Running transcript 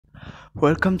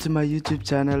Welcome to my YouTube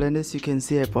channel, and as you can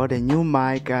see I bought a new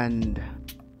mic. And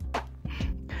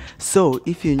so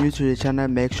if you're new to the channel,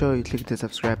 make sure you click the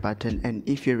subscribe button, and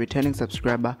if you're a returning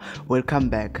subscriber, welcome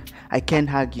back. I can't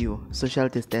hug you, social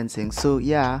distancing. So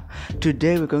yeah,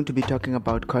 today we're going to be talking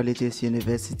about colleges,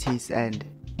 universities and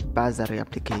bursary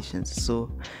applications. So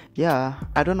yeah,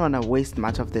 I don't want to waste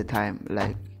much of the time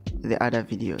like the other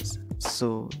videos,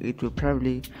 so it will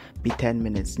probably be 10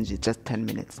 minutes, just 10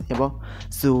 minutes.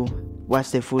 So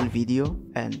watch the full video,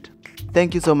 and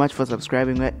thank you so much for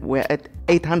subscribing. We're at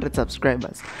 800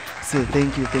 subscribers, so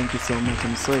thank you so much.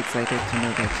 I'm so excited to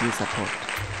know that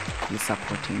you're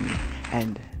supporting me,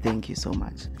 and thank you so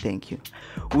much. Thank you.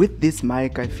 With this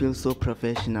mic I feel so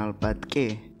professional, but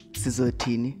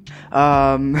sizotini.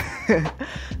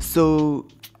 So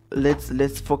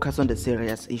let's focus on the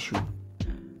serious issue.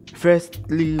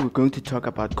 Firstly, we're going to talk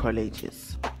about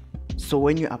colleges. So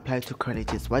when you apply to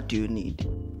colleges, what do you need?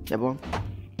 Your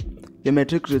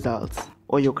matric results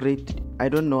or your grade. I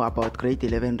don't know about grade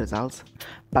 11 results,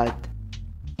 but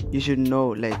you should know,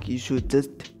 like, you should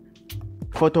just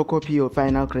photocopy your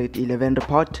final grade 11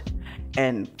 report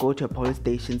and go to a police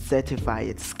station, certify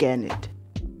it, scan it,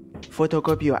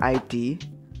 photocopy your ID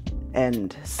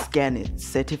and scan it,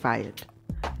 certify it,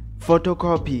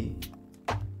 photocopy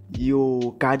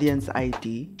your guardian's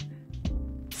ID,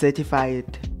 certify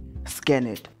it, scan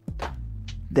it,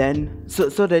 then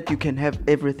so that you can have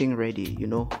everything ready.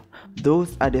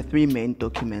 Those are the three main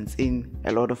documents in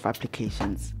a lot of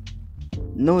applications.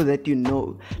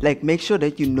 Make sure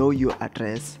that you know your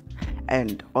address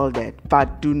and all that,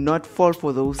 but do not fall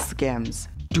for those scams.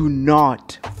 Do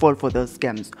not fall for those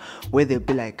scams where they'll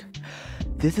be like,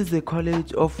 this is the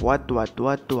college of what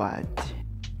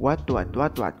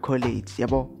college.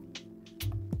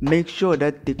 Make sure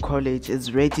that the college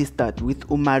is registered with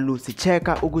umalusi.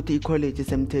 Checka ukuthi college is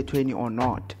emthethweni or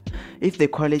not. If the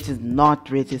college is not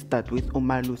registered with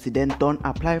umalusi, then don't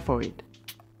apply for it.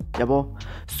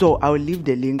 So I'll leave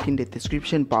the link in the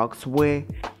description box where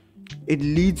it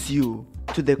leads you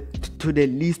to the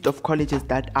list of colleges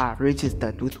that are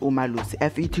registered with umalusi,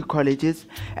 FET colleges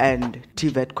and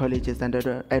TVET colleges, and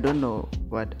I don't know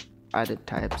what other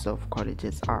types of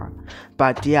colleges are,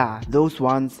 but yeah, those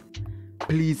ones.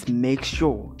 Please make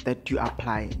sure that you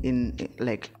apply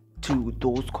to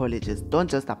those colleges. Don't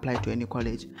just apply to any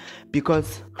college,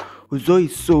 because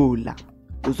uzoisola.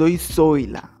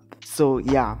 So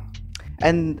yeah,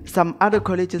 and some other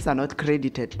colleges are not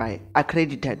accredited by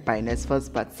NSFAS,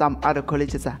 but some other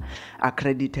colleges are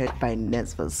accredited by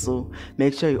NSFAS. So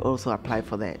make sure you also apply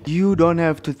for that. You don't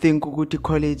have to think ukuthi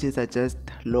colleges are just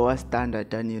lower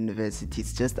standard than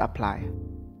universities. Just apply.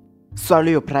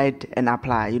 Swallow your pride and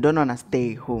apply. You don't want to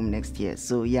stay home next year.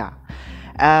 So yeah,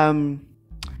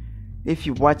 if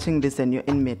you're watching this and you're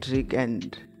in matric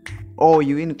or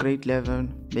you're in grade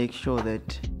 11, make sure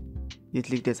that you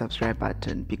click the subscribe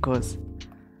button, because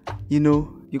you're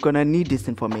gonna need this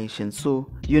information. So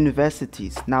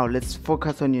universities, now let's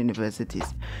focus on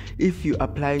universities. If you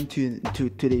apply to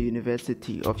the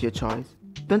university of your choice,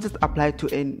 don't just apply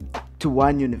to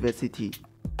one university.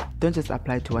 Don't just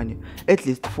apply to one, at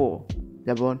least 4.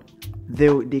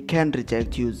 They can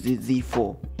reject you,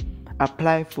 Z4.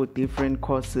 Apply for different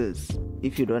courses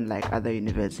if you don't like other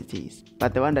universities,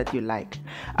 but the one that you like,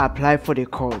 apply for the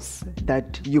course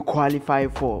that you qualify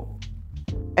for.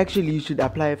 Actually, you should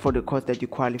apply for the course that you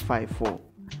qualify for,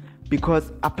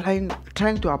 because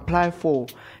trying to apply for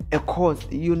a course,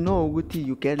 you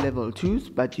get level 2s,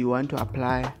 but you want to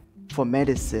apply for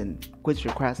medicine, which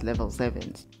requires level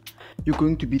 7s. You're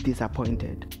going to be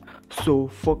disappointed. So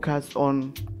focus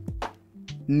on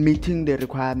meeting the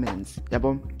requirements. That's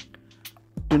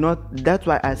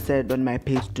why I said on my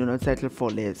page, do not settle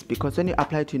for less, because when you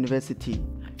apply to university,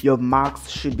 your marks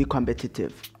should be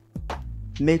competitive.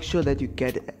 Make sure that you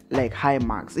get high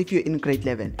marks. If you're in grade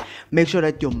 11, make sure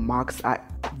that your marks are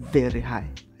very high.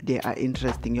 They are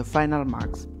interesting. Your final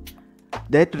marks.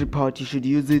 That report, you should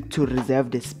use it to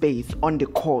reserve the space on the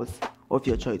course of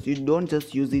your choice. You don't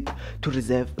just use it to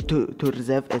reserve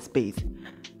a space.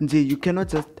 You cannot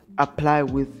just apply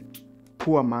with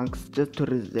poor marks just to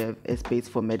reserve a space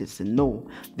for medicine. No,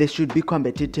 they should be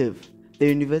competitive. The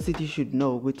university should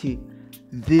know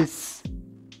these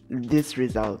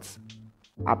results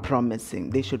are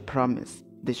promising. They should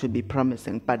be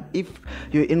promising. But if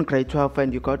you're in grade 12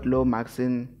 and you got low marks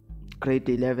in grade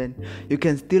 11, you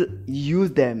can still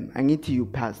use them. You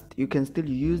passed. You can still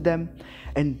use them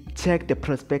and check the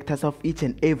prospectus of each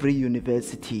and every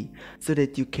university, so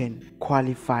that you can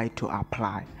qualify to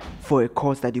apply for a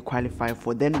course that you qualify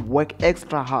for. Then work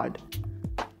extra hard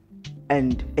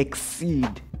and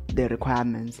exceed the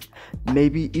requirements.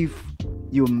 Maybe if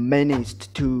you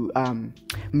managed to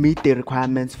meet the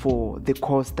requirements for the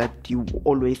course that you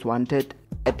always wanted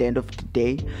at the end of the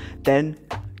day, then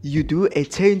you do a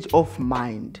change of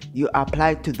mind. You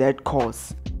apply to that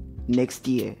course next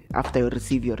year after you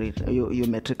receive your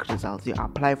matric results. You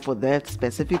apply for that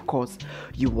specific course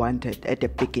you wanted at the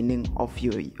beginning of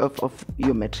your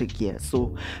matric year.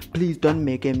 So please don't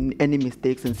make any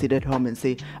mistakes and sit at home and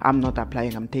say, I'm not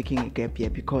applying, I'm taking a gap year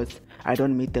because I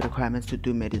don't meet the requirements to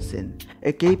do medicine.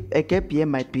 A gap year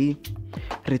might be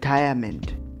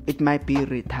retirement. It might be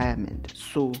retirement.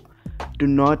 So do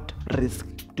not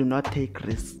take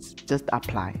risks. Just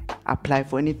apply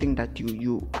for anything that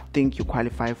you think you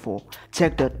qualify for.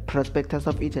 Check the prospectus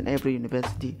of each and every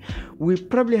university. We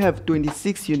probably have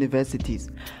 26 universities.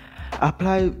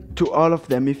 Apply to all of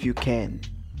them if you can.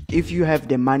 If you have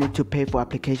the money to pay for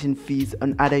application fees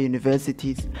on other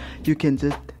universities, you can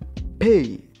just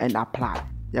pay and apply.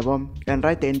 And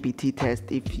write the NPT test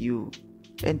if you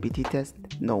NPT test?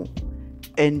 No.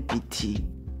 NPT.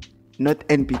 Not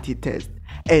NPT test.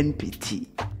 NPT.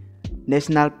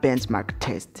 National benchmark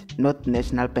test, not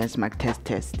national benchmark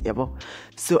test.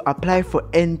 So apply for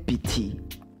NPT.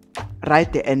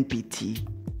 Write the NPT.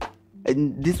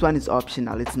 And this one is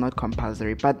optional, it's not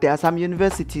compulsory. But there are some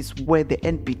universities where the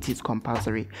NPT is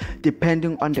compulsory,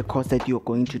 depending on the course that you're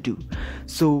going to do.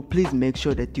 So please make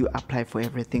sure that you apply for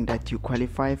everything that you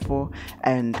qualify for.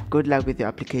 And good luck with your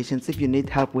applications. If you need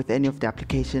help with any of the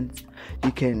applications,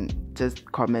 you can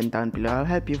just comment down below. I'll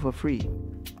help you for free.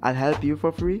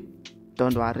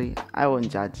 Don't worry, I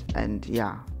won't judge. And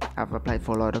yeah, I've applied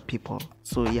for a lot of people.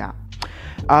 So yeah,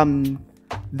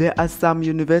 there are some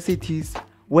universities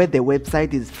where the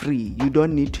website is free. You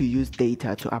don't need to use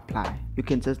data to apply. You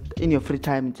can just, in your free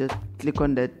time, just click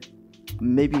on that,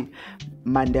 maybe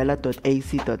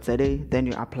mandela.ac.za, then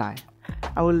you apply.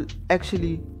 I will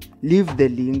actually leave the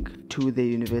link to the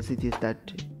universities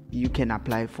that you can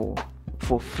apply for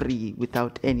free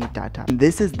without any data.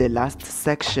 This is the last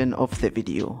section of the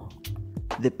video,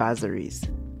 the bursaries.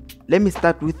 Let me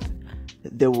start with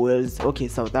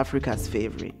South Africa's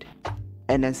favorite,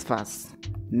 NSFAS,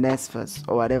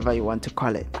 or whatever you want to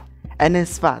call it.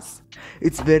 NSFAS.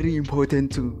 It's very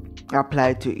important to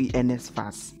apply to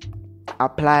NSFAS.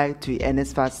 Apply to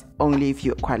NSFAS only if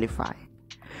you qualify.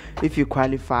 If you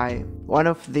qualify, one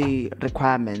of the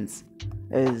requirements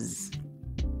is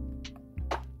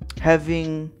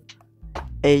having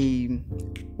a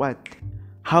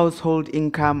household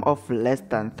income of less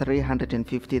than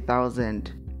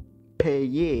 350,000 per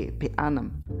year, per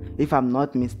annum, if I'm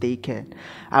not mistaken.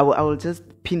 I will just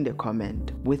pin the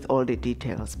comment with all the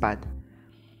details, but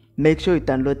make sure you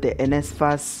download the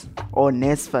NSFAS or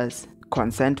NSFAS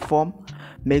consent form.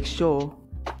 Make sure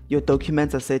your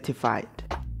documents are certified,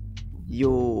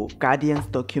 your guardian's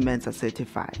documents are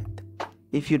certified.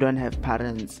 If you don't have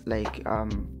parents,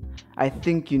 I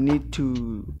think you need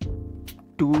to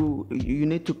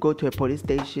go to a police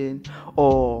station,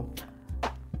 or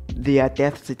their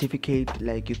death certificate,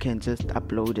 you can just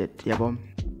upload it.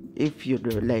 If you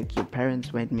do, your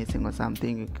parents went missing or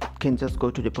something, you can just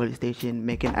go to the police station,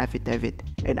 make an affidavit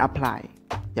and apply.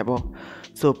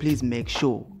 So please make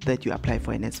sure that you apply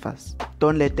for NSFAS.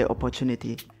 Don't let the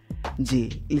opportunity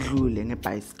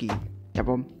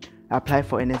apply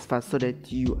for NSFAS so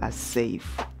that you are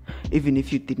safe. Even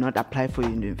if you did not apply for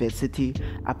university,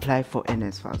 apply for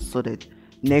NSFAS so that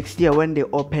next year when they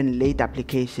open late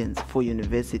applications for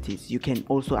universities, you can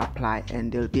also apply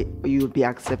and you'll be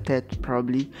accepted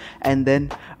probably. And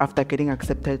then after getting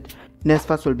accepted,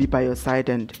 NSFAS will be by your side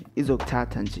and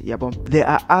izokuthatha. There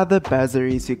are other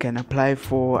bursaries you can apply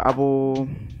for.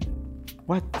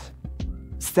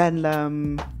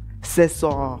 Sanlam,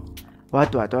 Sesor,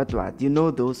 what, you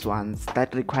know those ones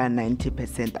that require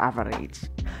 90% average.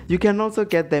 You can also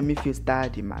get them if you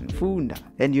study, man, funda,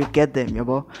 and you get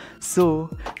them, So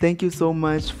thank you so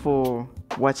much for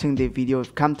watching the video.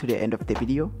 We've come to the end of the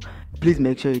video. Please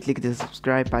make sure you click the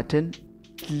subscribe button,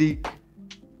 click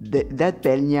that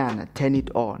bell nyana, turn it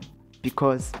on,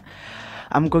 because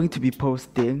I'm going to be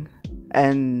posting.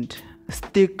 And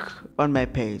stick on my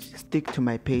page, stick on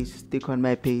my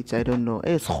page. I don't know,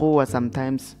 it's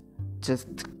sometimes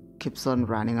just keeps on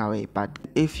running away. But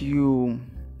if you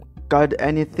got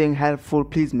anything helpful,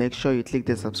 please make sure you click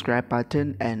the subscribe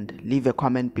button and leave a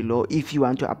comment below if you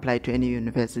want to apply to any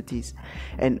universities,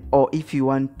 or if you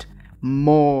want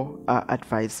more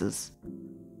advices,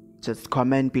 just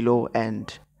comment below.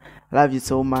 And love you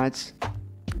so much,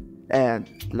 and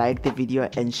like the video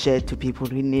and share to people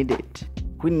who need it.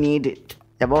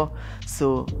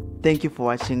 So thank you for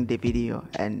watching the video,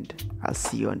 and I'll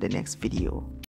see you on the next video.